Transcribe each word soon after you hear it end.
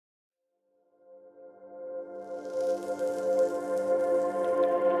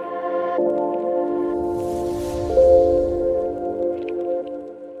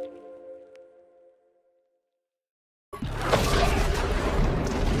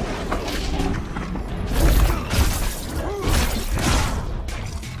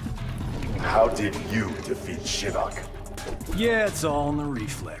did you defeat Shinnok? Yeah, it's all in the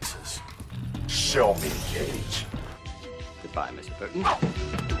reflexes. Show me, Cage. Goodbye, Mr. Burton.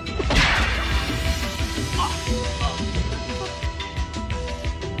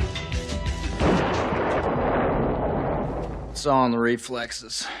 It's all in the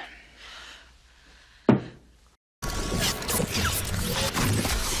reflexes.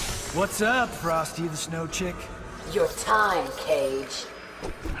 What's up, Frosty the Snow Chick? Your time, Cage.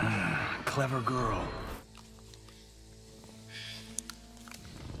 Clever girl.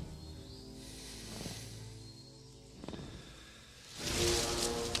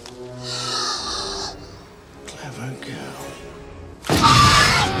 Clever girl.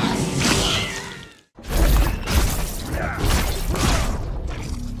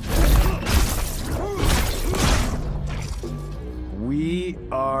 We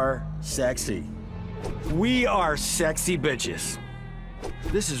are sexy. We are sexy bitches.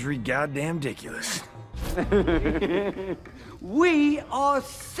 This is re-goddamn ridiculous. We are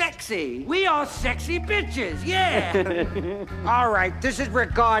sexy. We are sexy bitches, yeah. All right, this is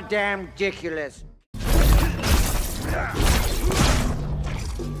goddamn ridiculous.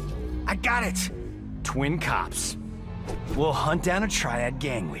 I got it. Twin cops. We'll hunt down a triad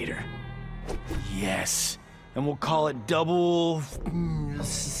gang leader. Yes. And we'll call it double...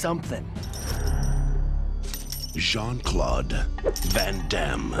 something. Jean-Claude Van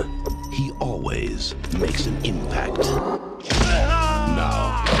Damme. He always makes an impact.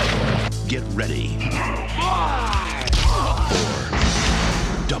 Now, get ready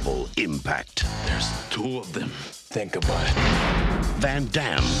for double impact. There's two of them. Think about it. Van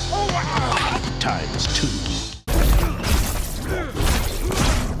Damme times 2.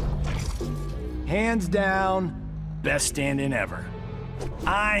 Hands down, best stand-in ever.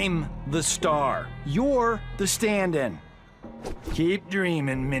 I'm the star. You're the stand-in. Keep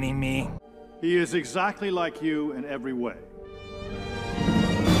dreaming, Mini-Me. He is exactly like you in every way.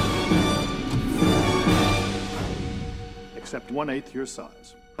 Except 1/8 your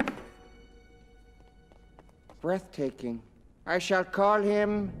size. Breathtaking. I shall call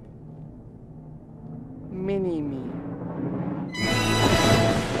him Mini-Me.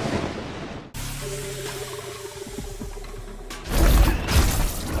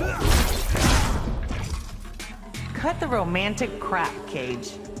 Cut the romantic crap,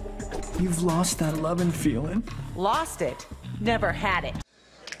 Cage. You've lost that loving feeling. Lost it. Never had it.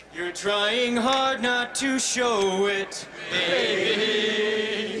 You're trying hard not to show it,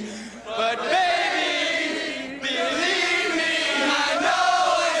 baby. But baby, believe me, I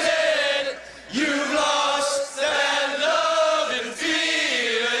know that you've lost that love and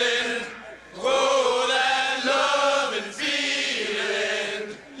feeling. Whoa, that love and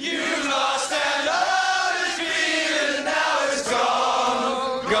feeling. You've lost that love and feeling. Now it's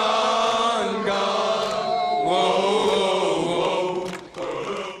gone, gone, gone. Whoa, whoa,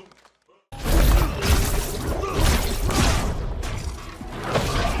 whoa.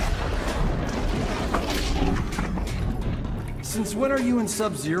 Since when are you and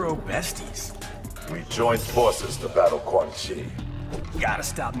Sub-Zero besties? We joined forces to battle Quan Chi. Gotta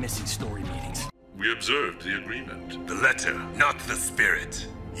stop missing story meetings. We observed the agreement. The letter, not the spirit.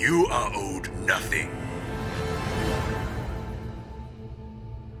 You are owed nothing.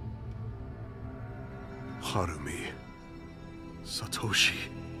 Harumi. Satoshi.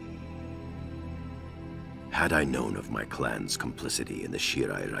 Had I known of my clan's complicity in the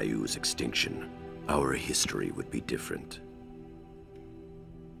Shirai Ryu's extinction, our history would be different.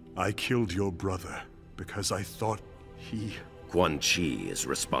 I killed your brother because I thought he... Quan Chi is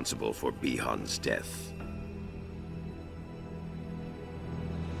responsible for Bihan's death.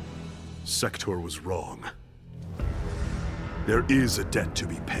 Sector was wrong. There is a debt to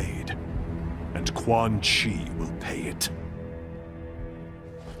be paid, and Quan Chi will pay it.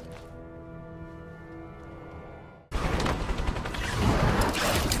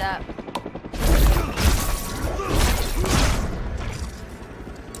 What's up?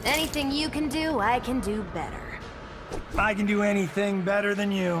 Anything you can do, I can do better. I can do anything better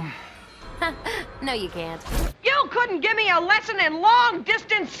than you. No, you can't. You couldn't give me a lesson in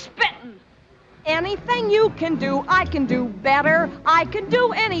long-distance spitting. Anything you can do, I can do better. I can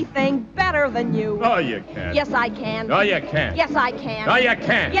do anything better than you. No, you can't. Yes, I can. No, you can't. Yes, I can. No, you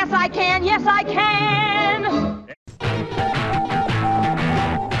can't. Yes, I can. Yes, I can.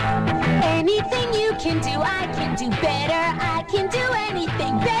 Anything you can do, I can do better. I can do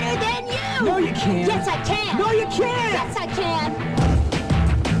anything better than you. No, you can't. Yes, I can. No, you can't. Yes, I can.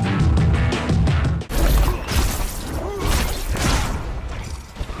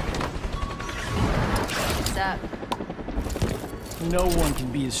 What's up? No one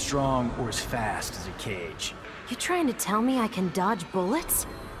can be as strong or as fast as a Cage. You trying to tell me I can dodge bullets?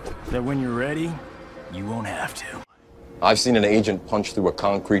 That when you're ready, you won't have to. I've seen an agent punch through a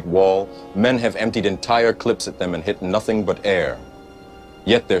concrete wall. Men have emptied entire clips at them and hit nothing but air.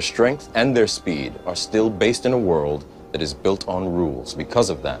 Yet their strength and their speed are still based in a world that is built on rules.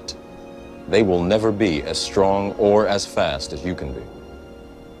 Because of that, they will never be as strong or as fast as you can be.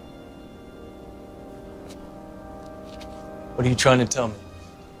 What are you trying to tell me?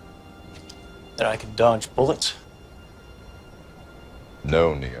 That I can dodge bullets?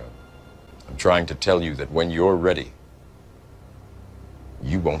 No, Neo. I'm trying to tell you that when you're ready,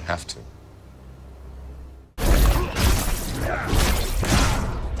 you won't have to.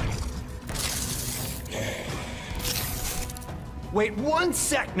 Wait 1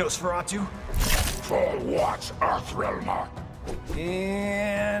 sec, Nosferatu. For what, Earthrealmer?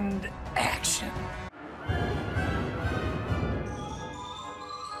 And action.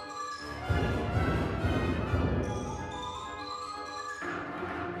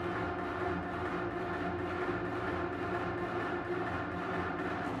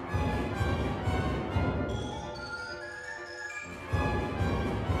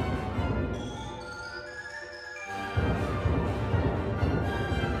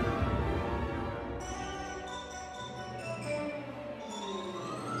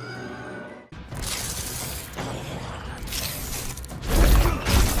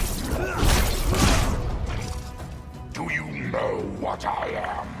 What I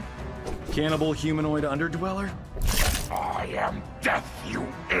am. Cannibal humanoid underdweller? I am death, you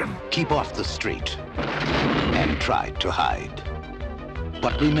imp. Keep off the street and try to hide.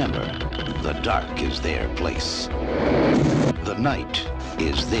 But remember, the dark is their place. The night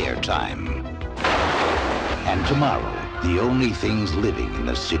is their time. And tomorrow, the only things living in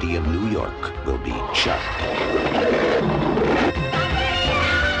the city of New York will be Chud.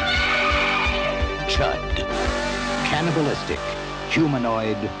 Chud. Cannibalistic,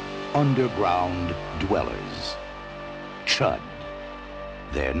 humanoid, underground dwellers. Chud.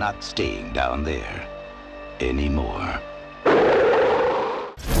 They're not staying down there anymore.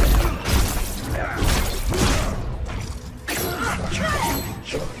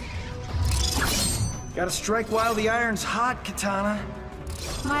 Gotta strike while the iron's hot, Katana.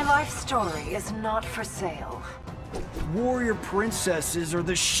 My life story is not for sale. Warrior princesses are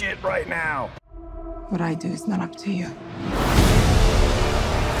the shit right now. What I do is not up to you.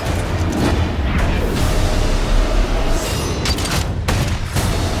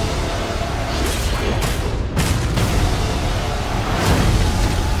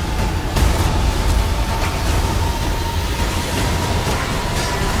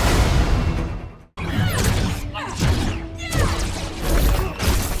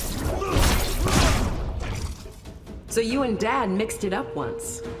 So you and Dad mixed it up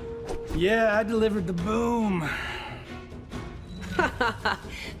once. Yeah, I delivered the boom.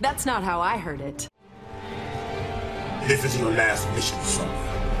 That's not how I heard it. This is your last mission, son.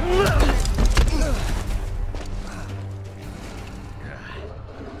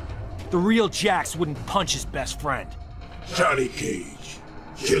 The real Jax wouldn't punch his best friend. Johnny Cage,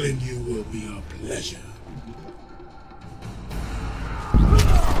 killing you will be a pleasure.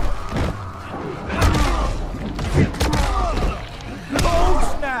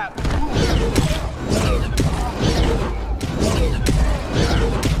 Oh, snap!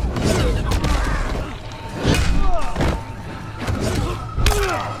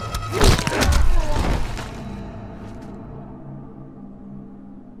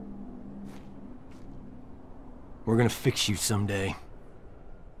 We're gonna fix you someday.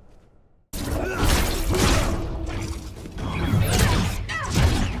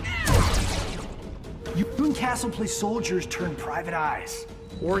 You and Castle play soldiers turn private eyes.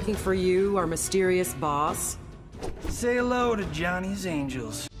 Working for you, our mysterious boss? Say hello to Johnny's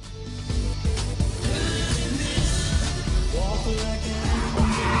Angels.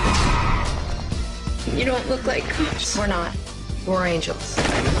 You don't look like cops. We're not. We're angels.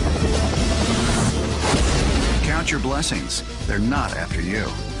 Count your blessings. They're not after you.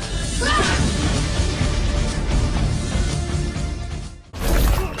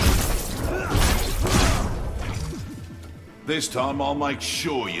 This time I'll make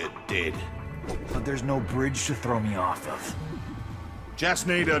sure you're dead. But there's no bridge to throw me off of. Just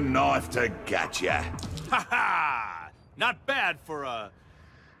need a knife to gut ya. Ha ha! Not bad for a...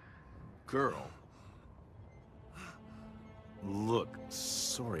 girl. Look,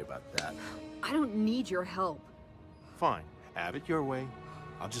 sorry about that. I don't need your help. Fine, have it your way.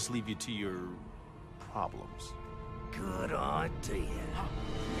 I'll just leave you to your... problems. Good idea.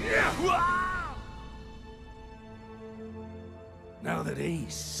 Now that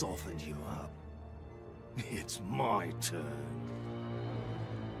he's softened you up, it's my turn.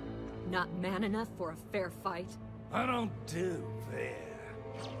 Not man enough for a fair fight? I don't do fair.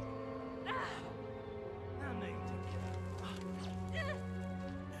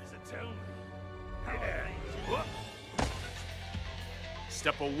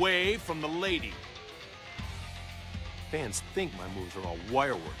 Step away from the lady. Fans think my moves are all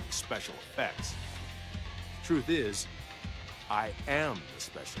wire-working special effects. Truth is, I am the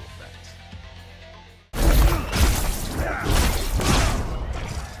special effects.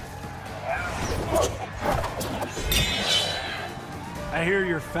 I hear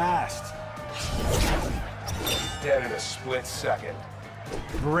you're fast. Dead in a split second.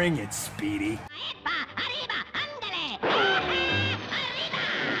 Bring it, Speedy.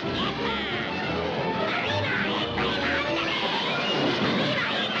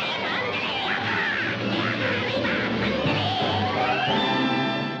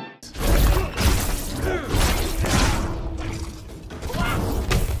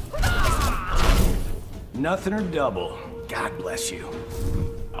 Nothing or double. God bless you.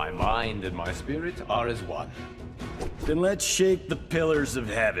 My mind and my spirit are as one. Then let's shake the pillars of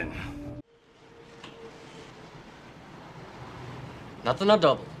heaven. Nothing or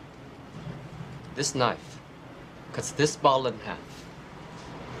double. This knife cuts this ball in half.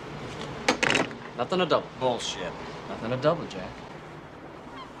 Nothing or double. Bullshit. Nothing or double, Jack.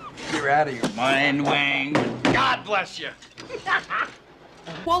 You're out of your mind, Wang. God bless you.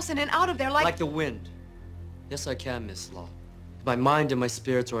 Wilson, and out of there Like the wind. Yes, I can, Miss Law. My mind and my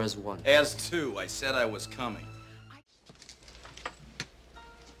spirits are as one. As two. I said I was coming.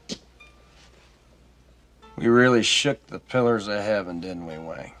 We really shook the pillars of heaven, didn't we,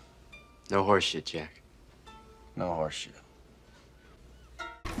 Wang? No horseshit, Jack. No horseshit.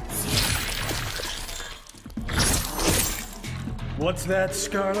 What's that,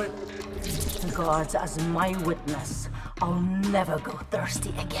 Scarlet? The gods as my witness, I'll never go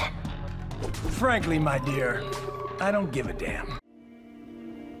thirsty again. Frankly, my dear, I don't give a damn.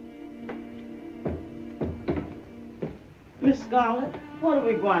 Miss Scarlet, what are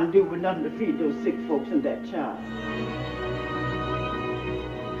we going to do with nothing to feed those sick folks and that child?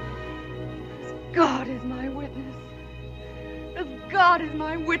 God is my witness. As God is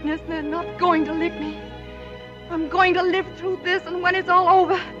my witness, they're not going to lick me. I'm going to live through this, and when it's all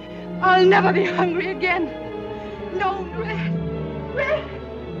over, I'll never be hungry again. No, Red. Red!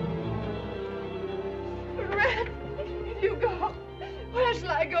 Red! You go. Where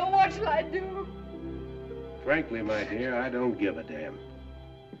shall I go? What shall I do? Frankly, my dear, I don't give a damn.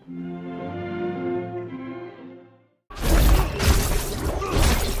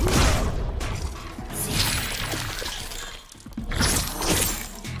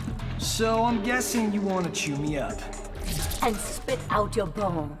 So I'm guessing you want to chew me up. And spit out your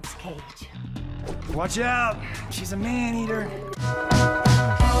bones, Cage. Watch out! She's a man-eater.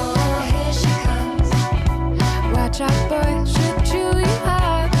 Oh, here she comes. Watch out, boy, she'll chew you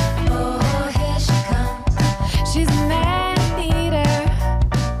up. Oh, here she comes. She's a man-eater.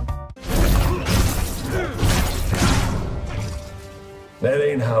 That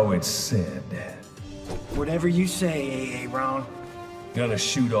ain't how it's said. Whatever you say, Aaron. Gonna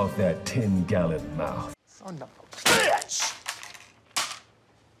shoot off that 10-gallon mouth. Son of a bitch!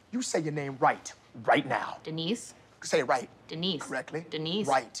 You say your name right now. Denise. Say it right. Denise. Correctly. Denise.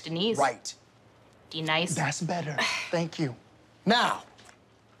 Right. Denise. Right. Denise. That's better. Thank you. Now,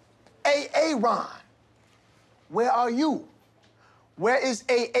 Aaron, where are you? Where is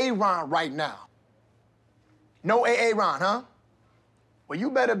Aaron right now? No Aaron, huh? Well,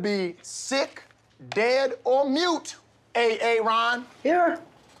 you better be sick, dead, or mute, Aaron. Here.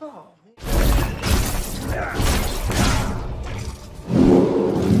 Oh.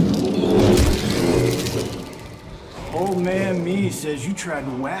 Old man me says you tried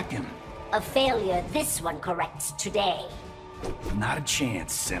to whack him. A failure this one corrects today. Not a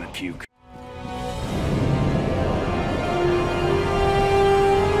chance, Centipede.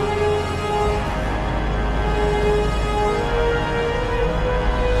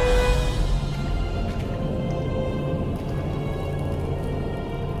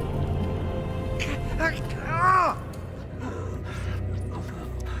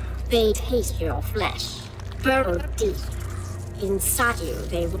 They taste your flesh, burrow deep. Inside you,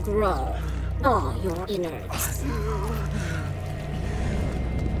 they will grow, all your innards.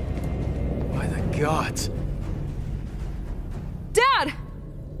 By the gods. Dad!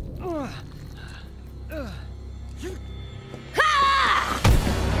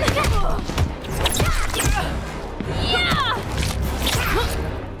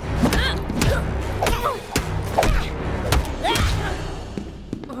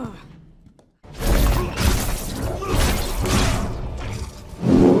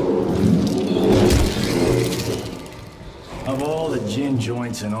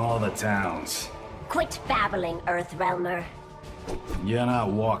 joints in all the towns. Quit babbling, Earthrealmer. You're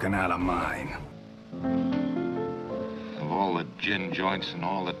not walking out of mine. Of all the gin joints in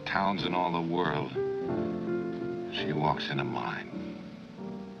all the towns in all the world, she walks into mine.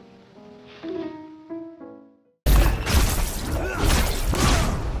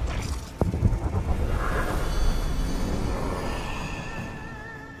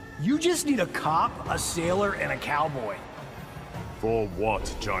 You just need a cop, a sailor, and a cowboy. For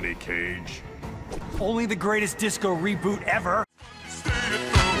what, Johnny Cage? Only the greatest disco reboot ever.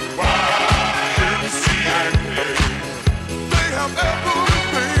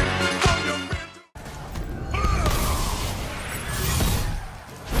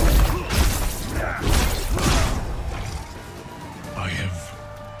 I have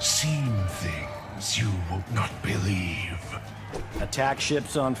seen things you will not believe. Attack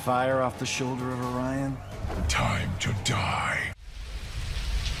ships on fire off the shoulder of Orion? Time to die.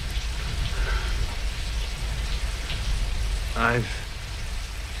 I've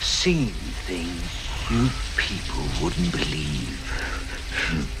seen things you people wouldn't believe.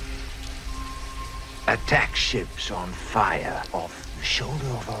 Attack ships on fire off the shoulder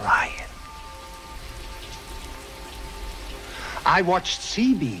of Orion. I watched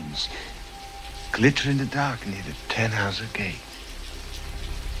sea beams glitter in the dark near the 10-house gate.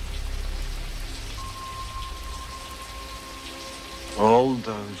 All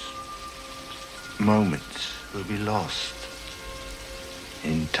those moments will be lost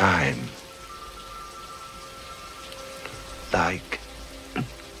in time, like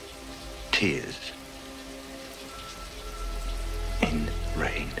tears in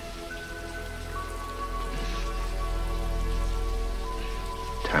rain.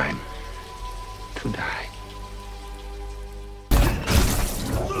 Time to die.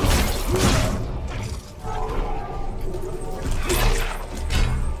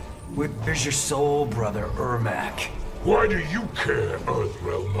 Where's your soul brother, Ermac? Why do you care,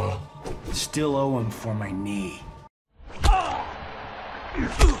 Earthrealmer? Still owe him for my knee.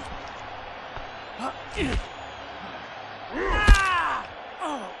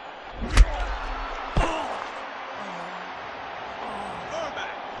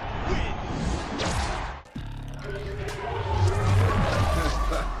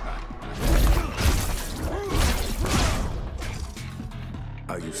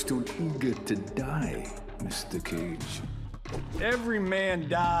 Are you still eager to die, Mr. Cage? Every man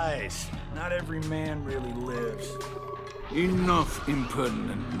dies. Not every man really lives. Enough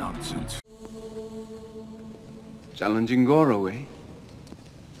impertinent nonsense. Challenging Goro, eh?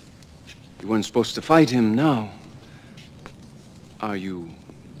 You weren't supposed to fight him now. Are you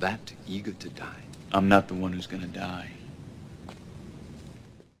that eager to die? I'm not the one who's gonna die.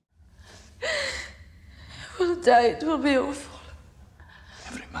 We'll die, it will be awful.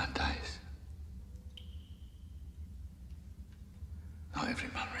 Every man dies. Not every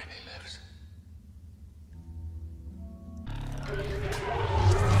man really lives.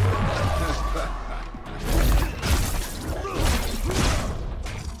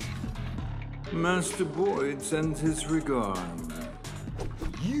 Master Boyd sends his regards.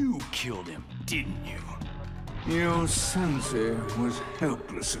 You killed him, didn't you? Your sensei was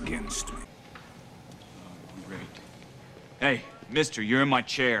helpless against me. Great. Hey, mister, you're in my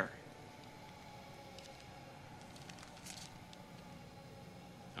chair.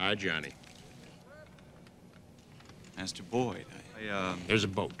 Hi, Johnny. Master Boyd, There's a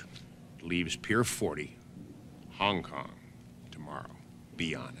boat. Leaves Pier 40, Hong Kong, tomorrow.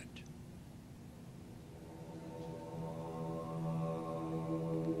 Be on it.